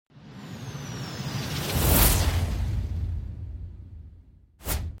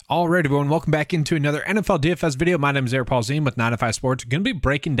All right, everyone, welcome back into another NFL DFS video. My name is Eric Paulzine with 9to5 Sports. We're going to be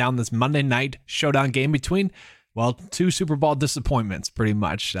breaking down this Monday night showdown game between, well, two Super Bowl disappointments, pretty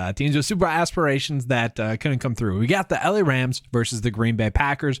much. Teams with Super Bowl aspirations that couldn't come through. We got the LA Rams versus the Green Bay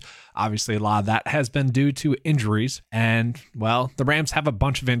Packers. Obviously, a lot of that has been due to injuries. And, well, the Rams have a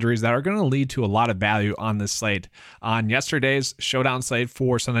bunch of injuries that are going to lead to a lot of value on this slate. On yesterday's showdown slate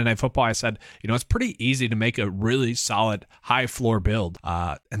for Sunday Night Football, I said, it's pretty easy to make a really solid high floor build.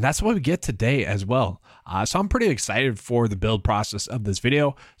 And that's what we get today as well. So I'm pretty excited for the build process of this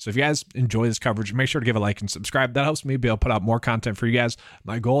video. So if you guys enjoy this coverage, make sure to give a like and subscribe. That helps me be able to put out more content for you guys.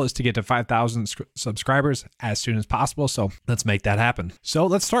 My goal is to get to 5,000 subscribers as soon as possible. So let's make that happen. So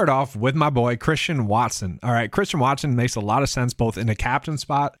let's start off with my boy, Christian Watson. All right, Christian Watson makes a lot of sense both in a captain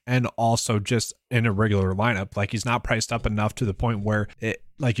spot and also just in a regular lineup. Like, he's not priced up enough to the point where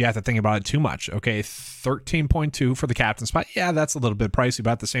you have to think about it too much. Okay, 13.2 for the captain spot. Yeah, that's a little bit pricey,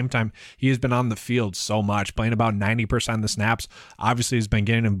 but at the same time, he has been on the field so much, playing about 90% of the snaps. Obviously, he's been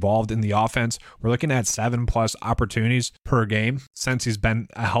getting involved in the offense. We're looking at 7+ opportunities per game since he's been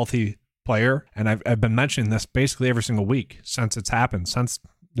a healthy player. And I've been mentioning this basically every single week since it's happened, since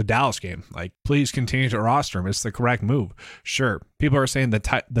the Dallas game. Like, please continue to roster him. It's the correct move. Sure, people are saying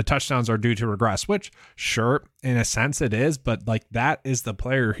that the touchdowns are due to regress, which sure, in a sense it is, but like, that is the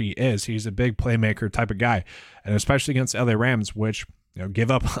player he is. He's a big playmaker type of guy, and especially against LA Rams, which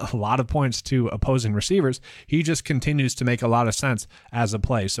give up a lot of points to opposing receivers. He just continues to make a lot of sense as a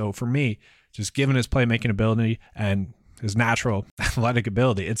play. So for me, just given his playmaking ability and his natural athletic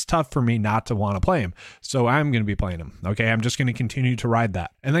ability, it's tough for me not to want to play him. So I'm going to be playing him. Okay, I'm just going to continue to ride that.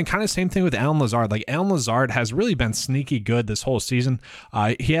 And then kind of same thing with Allen Lazard. Like, Allen Lazard has really been sneaky good this whole season.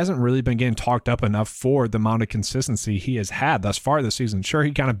 He hasn't really been getting talked up enough for the amount of consistency he has had thus far this season. Sure,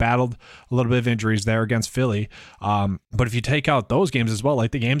 he kind of battled a little bit of injuries there against Philly. But if you take out those games as well,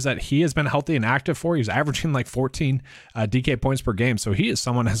 like the games that he has been healthy and active for, he's averaging like 14 DK points per game. So he is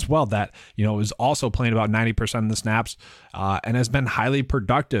someone as well that, is also playing about 90% of the snaps. And has been highly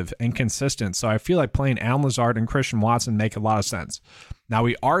productive and consistent. So I feel like playing Allen Lazard and Christian Watson make a lot of sense. Now,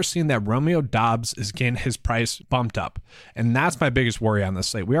 we are seeing that Romeo Doubs is getting his price bumped up. And that's my biggest worry on this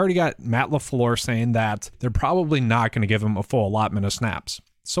slate. We already got Matt LaFleur saying that they're probably not going to give him a full allotment of snaps.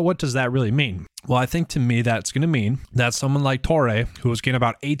 So what does that really mean? Well, I think to me that's going to mean that someone like Torrey, who was getting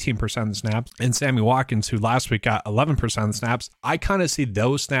about 18% of the snaps, and Sammy Watkins, who last week got 11% of the snaps, I kind of see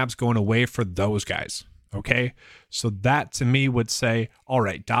those snaps going away for those guys. Okay, so that to me would say, all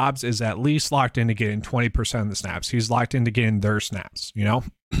right, Doubs is at least locked into getting 20% of the snaps. He's locked into getting their snaps,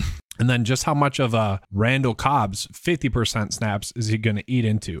 And then just how much of a Randall Cobb's 50% snaps is he going to eat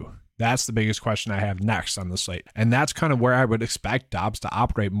into? That's the biggest question I have next on the slate. And that's kind of where I would expect Doubs to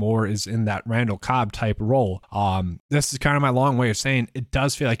operate more, is in that Randall Cobb type role. This is kind of my long way of saying it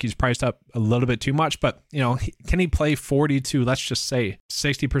does feel like he's priced up a little bit too much, but can he play 40 to, let's just say,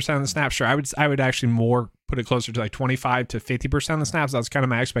 60% of the snaps? Sure, I would actually more put it closer to like 25 to 50% of the snaps. That's kind of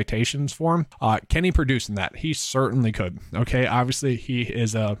my expectations for him. Can he produce in that? He certainly could. Okay, obviously he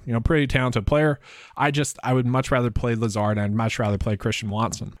is a pretty talented player. I would much rather play Lazard, and I'd much rather play Christian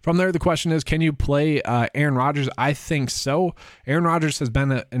Watson. From there, the question is, can you play Aaron Rodgers? I think so. Aaron Rodgers has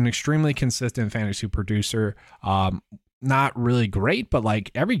been an extremely consistent fantasy producer. Not really great, but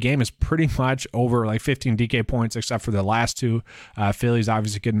like every game is pretty much over like 15 DK points, except for the last two. Philly's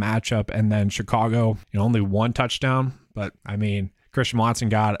obviously a good matchup, and then Chicago, only one touchdown. But I mean, Christian Watson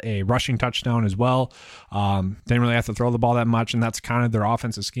got a rushing touchdown as well. Didn't really have to throw the ball that much, and that's kind of their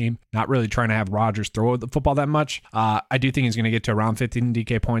offensive scheme. Not really trying to have Rodgers throw the football that much. I do think he's going to get to around 15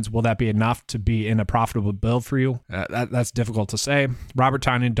 DK points. Will that be enough to be in a profitable build for you? That's difficult to say. Robert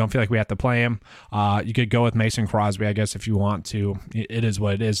Tonyan, don't feel like we have to play him. You could go with Mason Crosby, I guess, if you want to. It is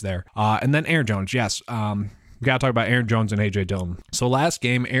what it is there. And then Aaron Jones, yes. We got to talk about Aaron Jones and A.J. Dillon. So last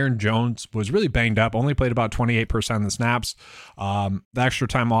game, Aaron Jones was really banged up, only played about 28% of the snaps. The extra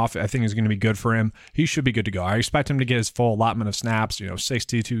time off, I think, is going to be good for him. He should be good to go. I expect him to get his full allotment of snaps,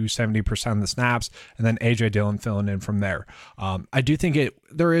 60 to 70% of the snaps, and then A.J. Dillon filling in from there. I do think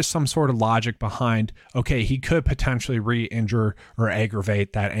there is some sort of logic behind, okay, he could potentially re-injure or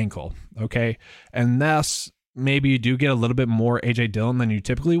aggravate that ankle, okay? And that's maybe you do get a little bit more A.J. Dillon than you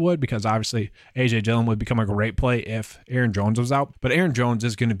typically would, because obviously A.J. Dillon would become a great play if Aaron Jones was out. But Aaron Jones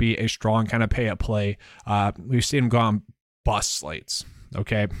is going to be a strong kind of pay-up play. We've seen him go on bust slates.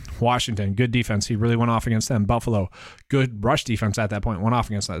 Okay, Washington, good defense. He really went off against them. Buffalo, good rush defense at that point, went off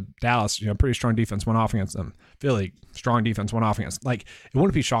against that. Dallas, pretty strong defense, went off against them. Philly, strong defense, went off against. Like, it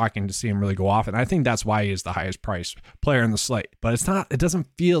wouldn't be shocking to see him really go off, and I think that's why he is the highest priced player in the slate. But it's not. It doesn't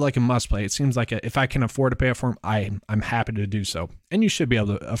feel like a must play. It seems like if I can afford to pay for him, I'm happy to do so. and you should be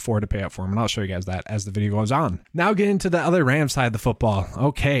able to afford to pay up for him. And I'll show you guys that as the video goes on. Now get into the other Rams side of the football.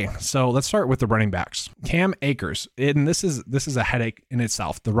 Okay, so let's start with the running backs. Cam Akers, and this is a headache in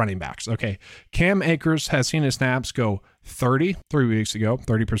itself, the running backs. Okay, Cam Akers has seen his snaps go 30 3 weeks ago,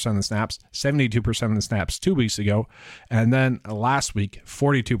 30% of the snaps, 72% of the snaps 2 weeks ago, and then last week,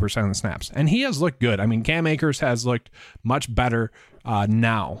 42% of the snaps. And he has looked good. I mean, Cam Akers has looked much better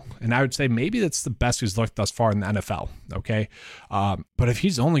now. And I would say maybe that's the best he's looked thus far in the NFL. Okay. But if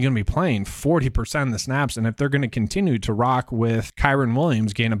he's only going to be playing 40% of the snaps, and if they're going to continue to rock with Kyren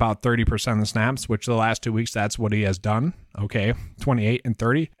Williams gain about 30% of the snaps, which the last 2 weeks, that's what he has done. Okay. 28 and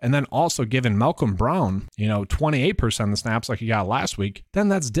 30. And then also given Malcolm Brown, 28% of the snaps like he got last week, then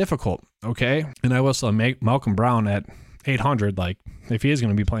that's difficult. Okay. And I will still make Malcolm Brown at 800, like if he is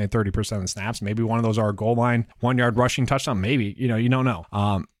going to be playing 30% of the snaps, maybe one of those are a goal line, 1 yard rushing touchdown, maybe, you don't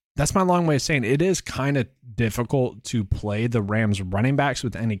know. That's my long way of saying it is kind of difficult to play the Rams running backs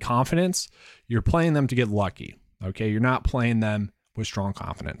with any confidence. You're playing them to get lucky. Okay. You're not playing them with strong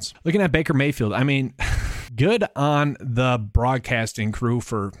confidence. Looking at Baker Mayfield, I mean, good on the broadcasting crew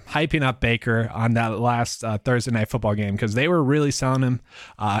for hyping up Baker on that last Thursday night football game, because they were really selling him.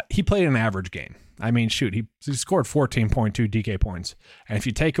 He played an average game. I mean, shoot, he scored 14.2 DK points. And if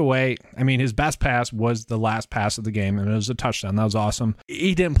you take away, I mean, his best pass was the last pass of the game, and it was a touchdown. That was awesome.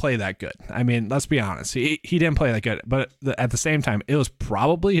 He didn't play that good. I mean, let's be honest. He didn't play that good. But at the same time, it was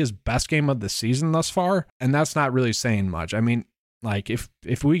probably his best game of the season thus far, and that's not really saying much. I mean, like if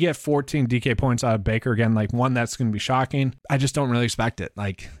we get 14 DK points out of Baker again, like one, that's going to be shocking. I just don't really expect it.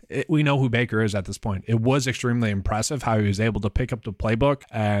 We know who Baker is at this point. It was extremely impressive how he was able to pick up the playbook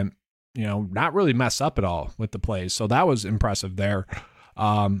and, not really mess up at all with the plays. So that was impressive there.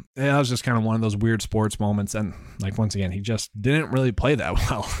 That was just kind of one of those weird sports moments. And once again, he just didn't really play that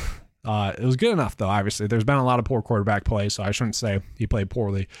well. It was good enough, though, obviously. There's been a lot of poor quarterback play, so I shouldn't say he played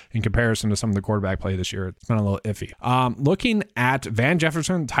poorly in comparison to some of the quarterback play this year. It's been a little iffy. Looking at Van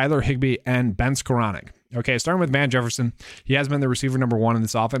Jefferson, Tyler Higbee, and Ben Skoranek. Okay, starting with Van Jefferson, he has been the receiver number one in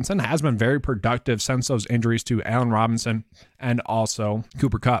this offense and has been very productive since those injuries to Allen Robinson and also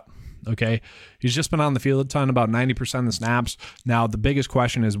Cooper Kupp. Okay, he's just been on the field a ton, about 90% of the snaps. Now, the biggest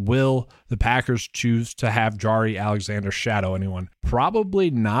question is, will the Packers choose to have Jari Alexander shadow anyone? Probably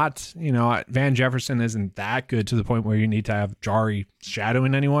not. Van Jefferson isn't that good to the point where you need to have Jari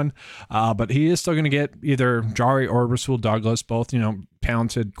shadowing anyone. But he is still going to get either Jari or Rasul Douglas, both,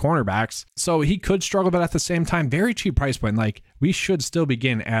 talented cornerbacks. So he could struggle, but at the same time, very cheap price point. We should still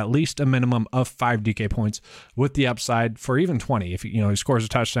begin at least a minimum of 5 DK points with the upside for even 20. If he scores a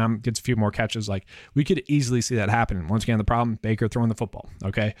touchdown, gets a few more catches, we could easily see that happen. Once again, the problem, Baker throwing the football.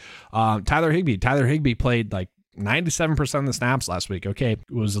 Okay. Tyler Higbee played 97% of the snaps last week. Okay,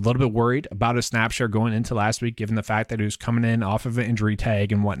 was a little bit worried about his snap share going into last week, given the fact that he was coming in off of an injury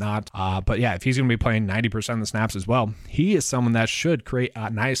tag and whatnot. But yeah, if he's going to be playing 90% of the snaps as well, he is someone that should create a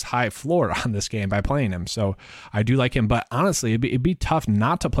nice high floor on this game by playing him. So I do like him, but honestly, it'd be tough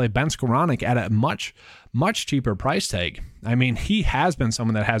not to play Ben Skoranek at a much cheaper price tag. I mean, he has been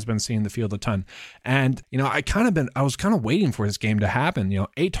someone that has been seeing the field a ton. And, I was kind of waiting for this game to happen.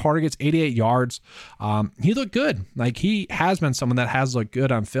 8 targets, 88 yards. He looked good. He has been someone that has looked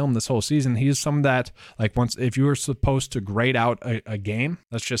good on film this whole season. He's someone that, if you were supposed to grade out a game,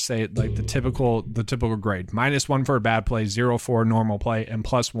 let's just say the typical grade, -1 for a bad play, 0 for a normal play, and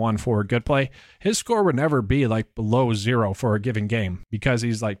 +1 for a good play, his score would never be below 0 for a given game, because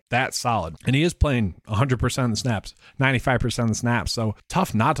he's that solid. And he is playing 100% of the snaps, 95% of the snaps. So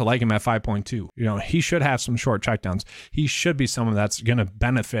tough not to like him at 5.2. He should have some short checkdowns. He should be someone that's going to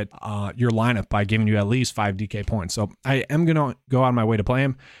benefit your lineup by giving you at least 5 DK points. So I am going to go out of my way to play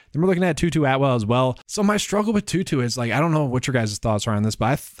him. Then we're looking at Tutu Atwell as well. So my struggle with Tutu is I don't know what your guys' thoughts are on this,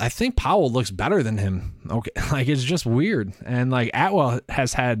 but I think Powell looks better than him. Okay. It's just weird. And Atwell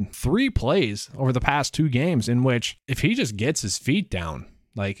has had 3 plays over the past 2 games in which if he just gets his feet down,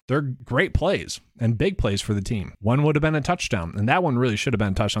 they're great plays and big plays for the team. One would have been a touchdown, and that one really should have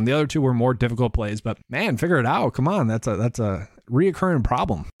been a touchdown. The other 2 were more difficult plays, but man, figure it out. Come on. That's a reoccurring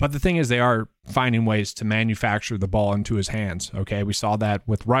problem. But the thing is, they are finding ways to manufacture the ball into his hands. Okay. We saw that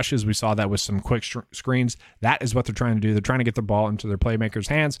with rushes. We saw that with some quick screens. That is what they're trying to do. They're trying to get the ball into their playmakers'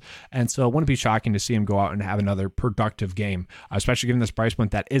 hands. And so it wouldn't be shocking to see him go out and have another productive game, especially given this price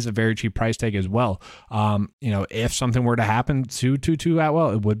point. That is a very cheap price tag as well. If something were to happen to Tutu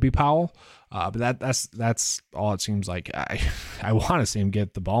Atwell, it would be Powell. But that's all it seems like. I want to see him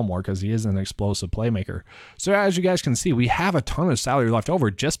get the ball more because he is an explosive playmaker. So as you guys can see, we have a ton of salary left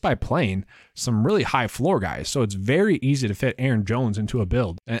over just by playing some really high floor guys. So it's very easy to fit Aaron Jones into a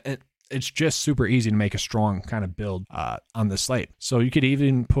build. And it's just super easy to make a strong kind of build on this slate. So you could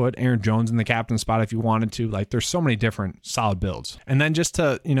even put Aaron Jones in the captain spot if you wanted to. Like, there's so many different solid builds. And then just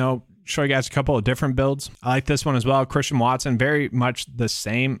to, show you guys a couple of different builds. I like this one as well. Christian Watson, very much the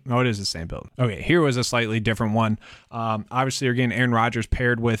same. Oh, it is the same build. Okay, here was a slightly different one. Obviously, you're getting Aaron Rodgers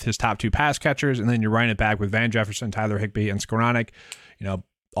paired with his top 2 pass catchers, and then you're running it back with Van Jefferson, Tyler Higbee, and Skoranek.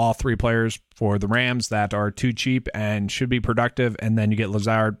 All 3 players for the Rams that are too cheap and should be productive. And then you get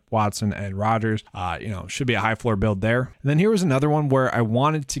Lazard, Watson, and Rodgers. Should be a high floor build there. And then here was another one where I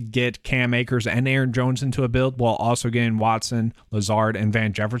wanted to get Cam Akers and Aaron Jones into a build while also getting Watson, Lazard, and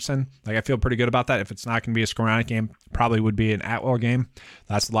Van Jefferson. Like, I feel pretty good about that. If it's not going to be a Skoranek game, probably would be an Atwell game.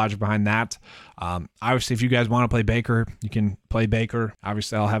 That's the logic behind that. Obviously, if you guys want to play Baker, you can play Baker.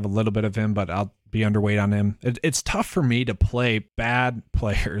 Obviously, I'll have a little bit of him, but I'll be underweight on him. It's tough for me to play bad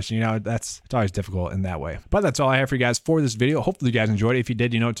players. It's always difficult in that way. But that's all I have for you guys for this video. Hopefully you guys enjoyed it. If you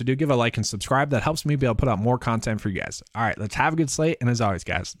did, you know what to do. Give a like and subscribe. That helps me be able to put out more content for you guys. All right, let's have a good slate. And as always,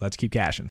 guys, let's keep cashing.